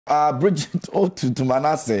Bridget Otoo to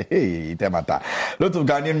Manasseh. Hey, Temata. Lot of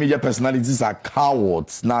Ghanaian media personalities are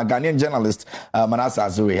cowards. Now, Ghanaian journalist Manasseh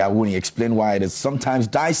Azuri explained why it is sometimes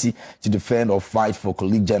dicey to defend or fight for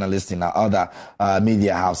colleague journalists in other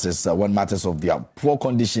media houses when matters of their poor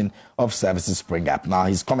condition of services spring up. Now,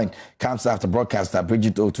 his comment comes after broadcaster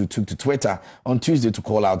Bridget Otoo took to Twitter on Tuesday to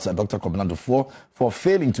call out Dr. Kobnado for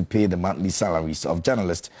failing to pay the monthly salaries of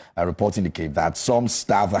journalists. Reports indicate that some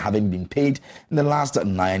staff haven't been paid in the last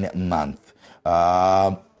 9 months.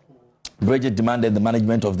 Bridget demanded the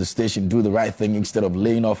management of the station do the right thing instead of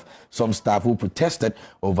laying off some staff who protested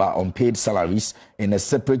over unpaid salaries. In a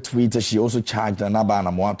separate tweet, she also charged Anaba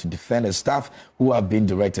Anamwa to defend her staff who have been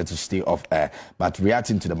directed to stay off air. But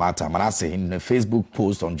reacting to the matter, Manasseh, in a Facebook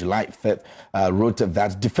post on July 5th, wrote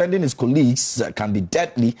that defending his colleagues can be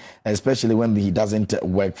deadly, especially when he doesn't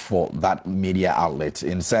work for that media outlet.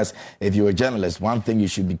 And says, if you're a journalist, one thing you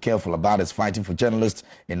should be careful about is fighting for journalists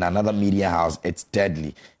in another media house. It's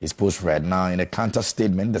deadly. His post read. Now, in a counter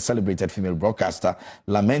statement, the celebrated female broadcaster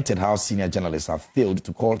lamented how senior journalists have failed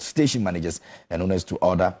to call station managers and owners to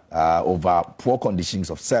order over poor conditions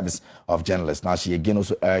of service of journalists. Now, she again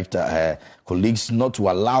also urged her colleagues not to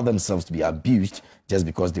allow themselves to be abused just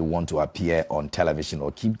because they want to appear on television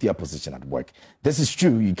or keep their position at work. This is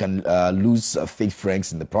true. You can lose fake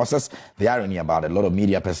friends in the process. The irony about a lot of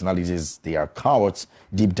media personalities, they are cowards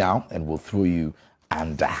deep down and will throw you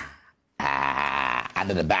under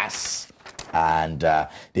the bus. And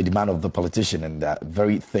they demand of the politician and the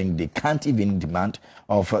very thing they can't even demand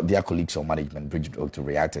of their colleagues or management. Bridget Otoo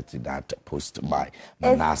reacted to that post by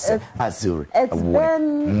Manasseh Azuri. It's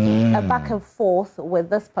been a back and forth with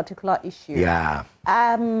this particular issue. Yeah.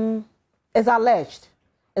 It's alleged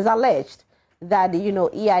that, you know,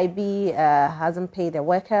 EIB hasn't paid their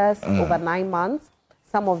workers over 9 months.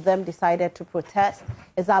 Some of them decided to protest.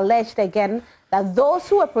 It's alleged again that those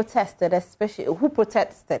who protested, especially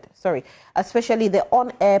the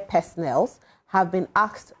on-air personnel, have been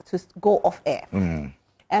asked to go off air.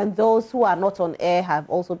 And those who are not on air have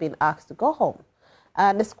also been asked to go home.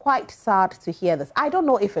 And it's quite sad to hear this. I don't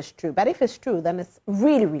know if it's true, but if it's true, then it's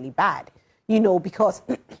really, really bad, you know, because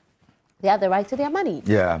they have the right to their money.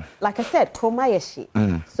 Yeah. Like I said, Kromayeshi.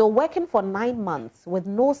 So working for 9 months with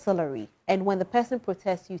no salary, and when the person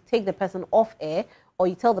protests, you take the person off air or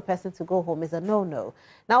you tell the person to go home is a no-no.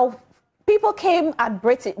 Now, people came at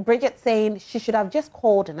Bridget saying she should have just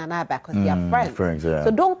called Nanaba because they are friends. Yeah.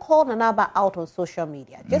 So don't call Nanaba out on social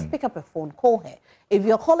media. Just pick up a phone, call her. If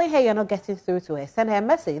you're calling her, you're not getting through to her, send her a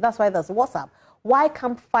message. That's why there's WhatsApp. Why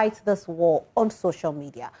come fight this war on social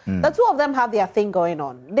media? The two of them have their thing going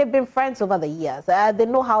on. They've been friends over the years. They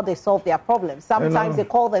know how they solve their problems. Sometimes they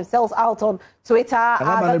call themselves out on Twitter.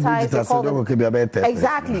 Other times they call them...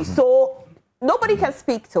 Exactly. So nobody can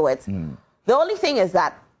speak to it. The only thing is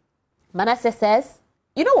that Manasseh says,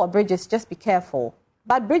 you know what, Bridget, just be careful.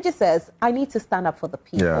 But Bridget says, I need to stand up for the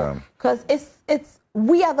people. Because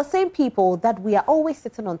we are the same people that we are always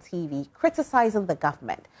sitting on TV criticizing the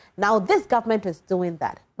government. Now, this government is doing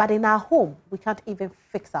that. But in our home, we can't even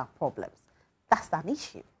fix our problems. That's an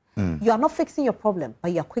issue. You are not fixing your problem,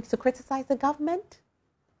 but you're quick to criticize the government?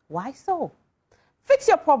 Why so? Fix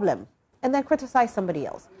your problem and then criticize somebody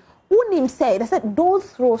else. Unim said, don't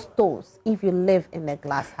throw stones if you live in a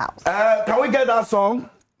glass house. Can we get that song?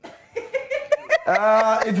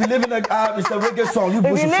 If you live in a, it's a reggae song. You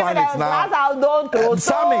should find it now. Glass house, don't throw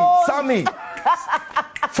stones. Sammy,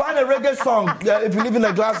 find a reggae song. If you live in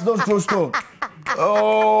a glass, don't throw stones.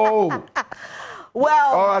 Oh.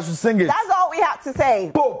 Well, I should sing it. That's all we have to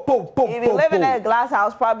say. If you live in a glass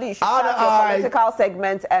house, probably you should start your political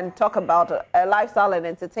segment and talk about lifestyle and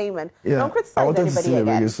entertainment. Yeah. Don't criticize anybody sing again.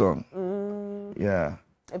 A reggae song. Yeah.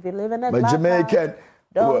 If you live in a glass Jamaican, house,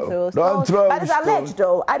 don't throw. But it's alleged,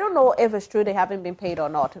 though. I don't know if it's true they haven't been paid or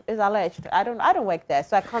not. It's alleged. I don't work there,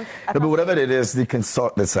 so I can't. But whatever it is, they can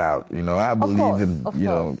sort this out. You know, I believe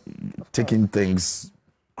in taking things,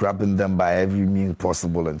 grabbing them by every means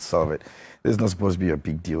possible and solve it. It's not supposed to be a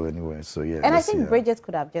big deal anyway, so yeah. And I think Bridget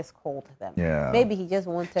could have just called them. Yeah. Maybe he just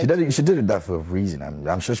wanted She did it that for a reason.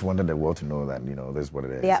 I'm sure she wanted the world to know that, you know, this is what it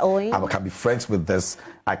is. They are owing. I can be friends with this.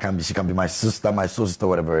 She can be my sister, my soul sister,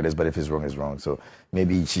 whatever it is, but if it's wrong, it's wrong. So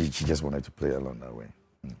maybe she just wanted to play along that way.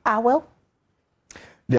 Well,